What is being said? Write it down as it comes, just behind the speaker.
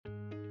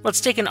Let's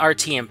take an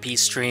RTMP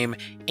stream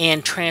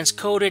and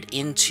transcode it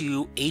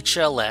into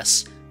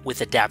HLS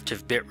with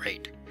adaptive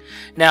bitrate.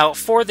 Now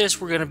for this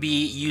we're going to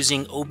be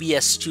using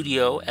OBS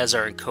Studio as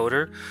our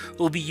encoder.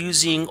 We'll be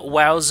using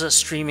Wowza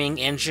streaming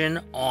engine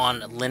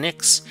on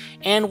Linux,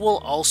 and we'll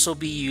also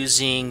be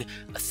using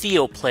a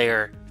Theo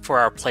player for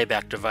our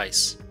playback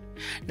device.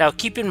 Now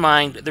keep in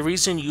mind, the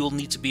reason you'll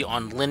need to be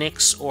on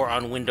Linux or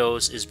on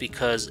Windows is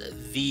because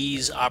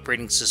these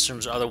operating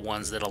systems are the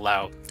ones that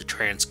allow the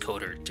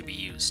transcoder to be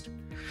used.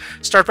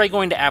 Start by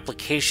going to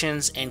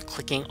Applications and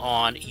clicking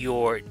on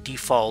your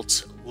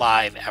default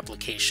live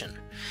application.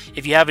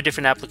 If you have a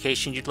different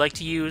application you'd like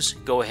to use,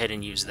 go ahead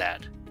and use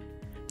that.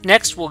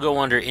 Next, we'll go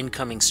under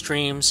Incoming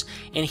Streams,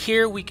 and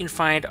here we can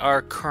find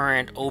our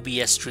current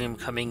OBS stream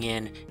coming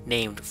in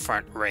named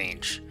Front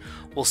Range.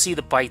 We'll see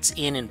the bytes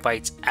in and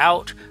bytes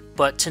out,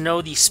 but to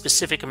know the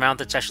specific amount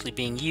that's actually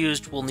being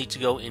used, we'll need to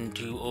go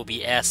into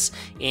OBS,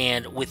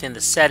 and within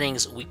the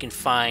settings we can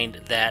find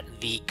that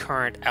the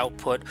current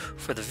output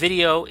for the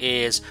video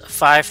is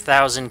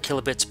 5,000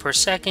 kilobits per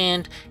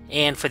second,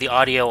 and for the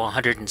audio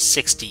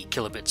 160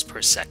 kilobits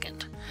per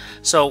second.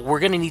 So we're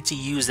going to need to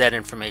use that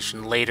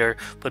information later,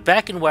 but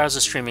back in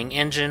Wowza Streaming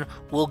Engine,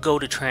 we'll go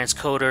to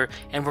Transcoder,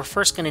 and we're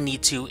first going to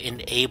need to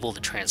enable the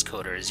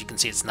transcoder. As you can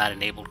see, it's not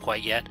enabled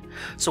quite yet.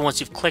 So once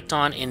you've clicked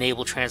on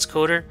Enable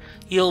Transcoder,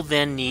 you'll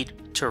then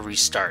need to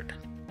restart.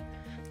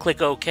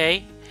 Click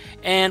OK,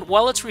 and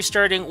while it's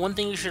restarting, one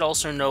thing you should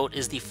also note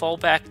is the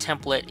fallback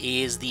template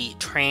is the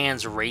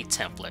trans rate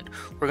template.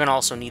 We're going to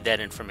also need that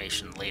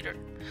information later.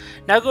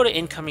 Now go to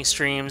Incoming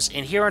Streams,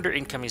 and here under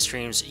Incoming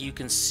Streams you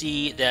can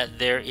see that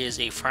there is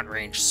a front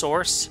range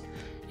source,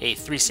 a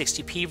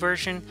 360p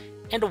version,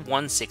 and a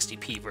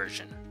 160p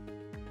version.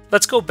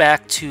 Let's go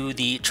back to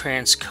the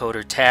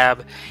Transcoder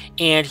tab,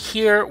 and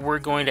here we're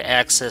going to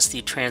access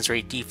the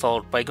transrate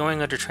default by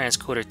going under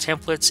Transcoder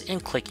Templates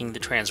and clicking the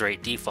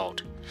transrate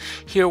default.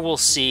 Here we'll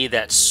see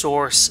that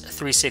source,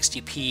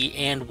 360p,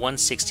 and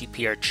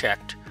 160p are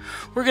checked.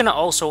 We're going to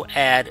also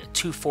add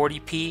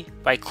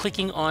 240p by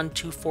clicking on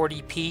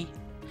 240p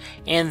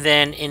and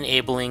then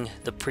enabling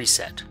the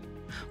preset.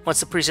 Once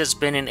the preset's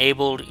been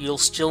enabled, you'll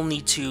still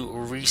need to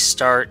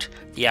restart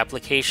the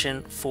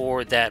application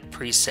for that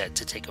preset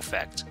to take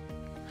effect.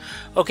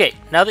 Okay,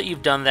 now that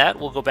you've done that,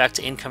 we'll go back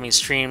to Incoming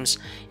Streams,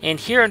 and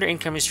here under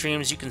Incoming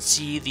Streams you can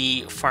see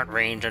the front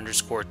range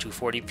underscore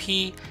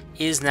 240p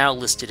is now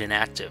listed in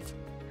active.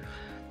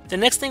 The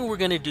next thing we're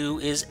going to do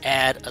is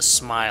add a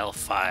smile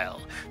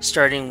file,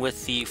 starting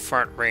with the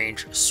front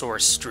range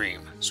source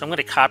stream. So I'm going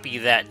to copy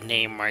that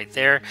name right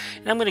there,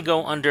 and I'm going to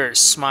go under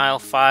Smile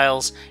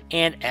Files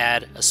and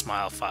add a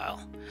smile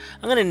file.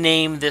 I'm going to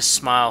name this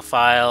smile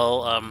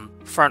file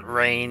Front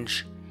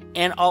Range,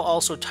 and I'll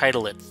also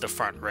title it the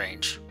Front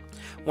Range.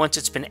 Once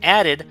it's been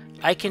added,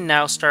 I can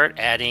now start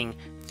adding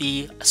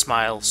the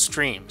smile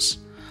streams.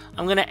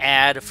 I'm going to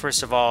add,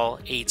 first of all,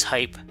 a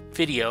type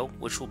video,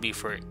 which will be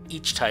for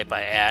each type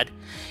I add,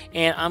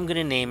 and I'm going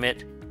to name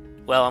it,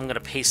 well, I'm going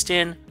to paste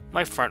in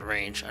my front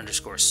range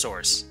underscore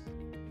source.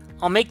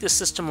 I'll make the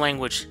system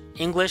language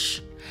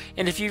English,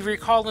 and if you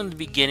recall in the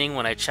beginning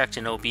when I checked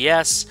in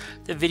OBS,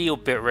 the video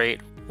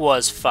bitrate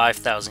was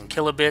 5,000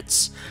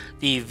 kilobits,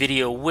 the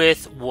video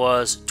width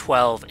was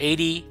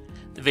 1280,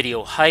 the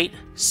video height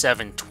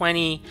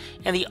 720,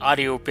 and the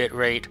audio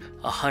bitrate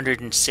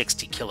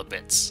 160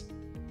 kilobits.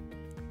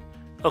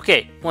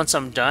 Okay, once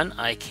I'm done,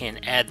 I can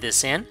add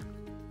this in.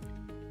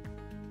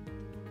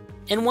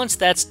 And once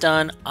that's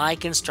done, I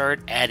can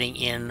start adding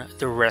in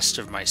the rest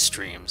of my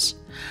streams.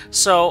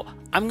 So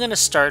I'm going to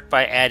start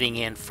by adding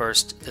in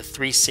first the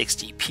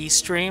 360p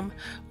stream,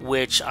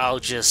 which I'll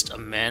just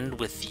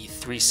amend with the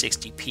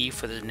 360p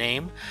for the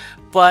name.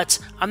 But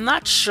I'm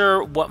not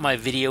sure what my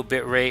video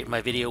bitrate, my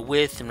video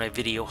width, and my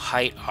video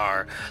height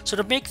are. So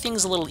to make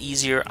things a little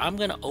easier, I'm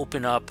going to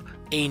open up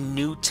a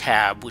new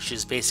tab, which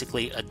is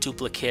basically a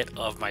duplicate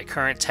of my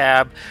current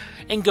tab,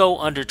 and go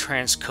under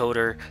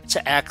Transcoder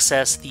to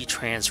access the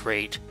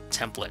transrate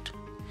template.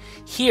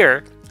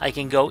 Here I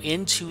can go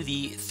into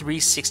the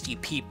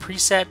 360p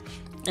preset,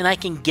 and I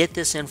can get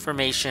this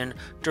information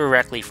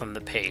directly from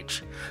the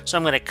page. So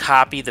I'm going to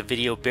copy the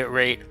video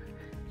bitrate,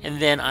 and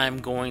then I'm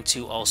going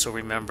to also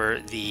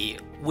remember the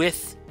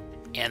width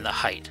and the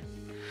height.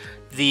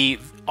 The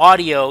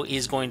audio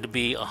is going to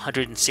be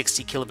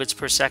 160 kilobits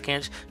per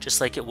second,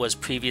 just like it was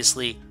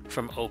previously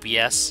from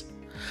OBS.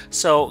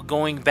 So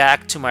going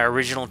back to my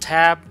original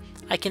tab,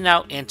 I can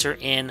now enter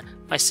in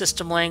my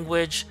system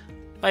language,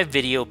 my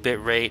video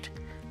bitrate,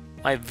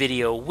 my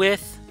video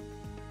width,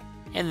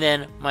 and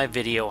then my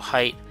video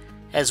height,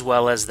 as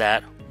well as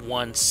that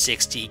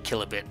 160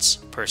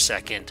 kilobits per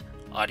second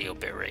audio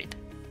bitrate.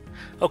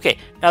 Okay,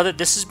 now that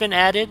this has been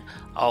added,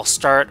 I'll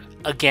start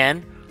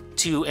again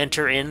to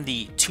enter in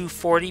the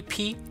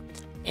 240p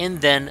and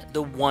then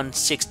the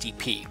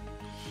 160p.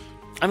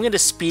 I'm going to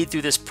speed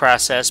through this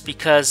process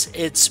because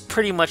it's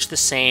pretty much the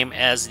same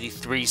as the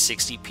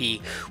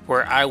 360p,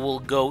 where I will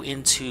go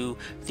into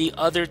the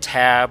other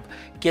tab,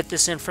 get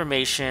this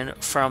information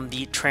from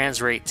the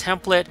transrate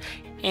template,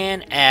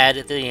 and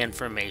add the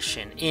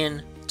information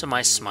in to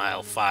my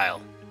Smile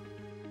file.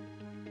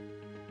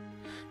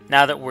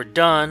 Now that we're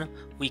done,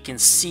 we can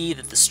see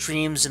that the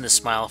streams in the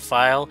Smile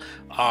file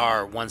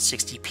are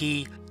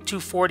 160p,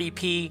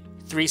 240p,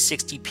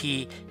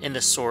 360p, and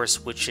the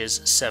source, which is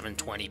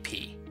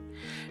 720p.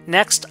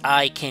 Next,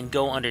 I can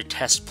go under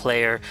Test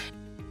Player,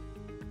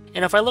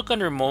 and if I look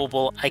under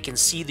Mobile, I can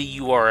see the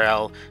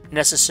URL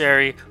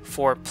necessary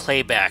for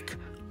playback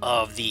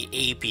of the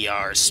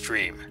ABR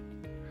stream.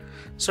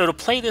 So to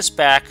play this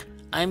back,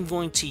 I'm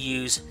going to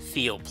use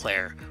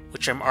TheoPlayer,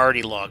 which I'm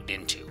already logged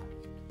into.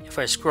 If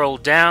I scroll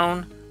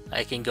down,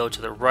 I can go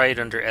to the right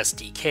under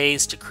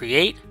SDKs to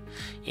create.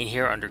 In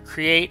here under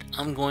Create,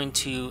 I'm going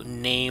to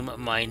name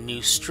my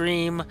new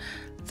stream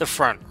The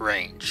Front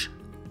Range.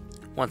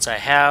 Once I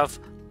have,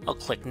 I'll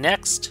click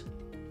Next,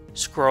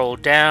 scroll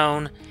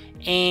down,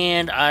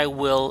 and I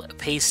will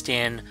paste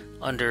in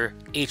under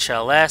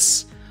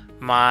HLS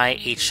my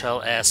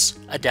HLS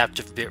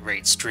adaptive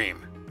bitrate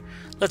stream.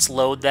 Let's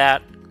load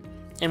that,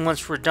 and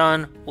once we're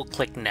done, we'll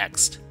click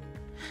Next.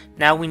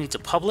 Now we need to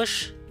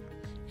publish.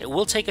 It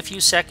will take a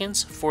few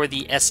seconds for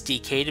the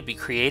SDK to be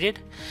created,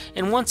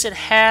 and once it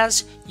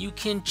has, you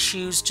can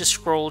choose to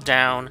scroll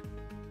down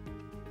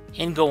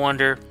and go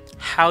under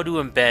How to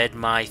embed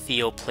my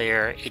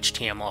TheoPlayer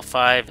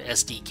HTML5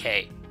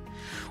 SDK.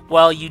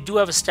 While you do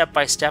have a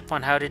step-by-step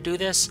on how to do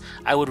this,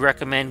 I would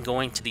recommend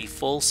going to the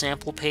full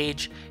sample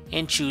page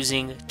and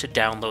choosing to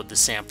download the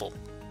sample.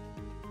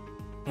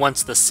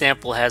 Once the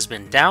sample has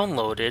been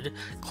downloaded,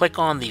 click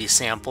on the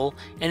sample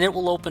and it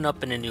will open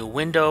up in a new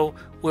window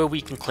where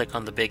we can click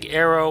on the big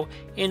arrow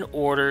in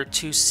order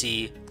to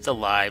see the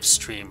live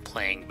stream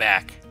playing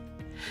back.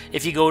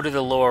 If you go to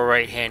the lower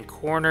right hand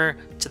corner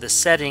to the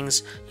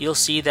settings, you'll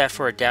see that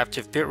for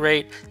adaptive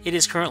bitrate, it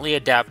is currently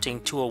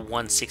adapting to a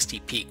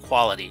 160p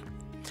quality.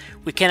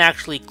 We can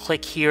actually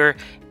click here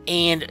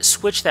and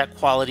switch that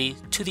quality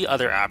to the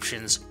other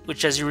options,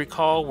 which as you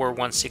recall were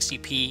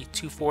 160p,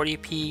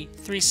 240p,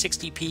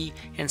 360p,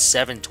 and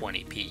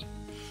 720p.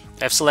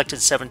 I've selected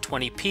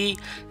 720p,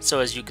 so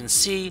as you can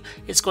see,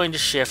 it's going to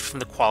shift from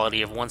the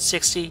quality of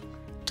 160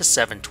 to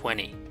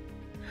 720.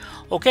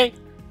 Okay,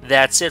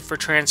 that's it for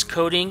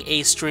transcoding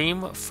a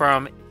stream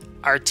from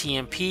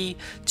RTMP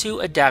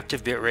to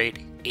adaptive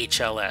bitrate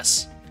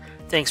HLS.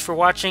 Thanks for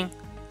watching,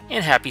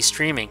 and happy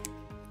streaming.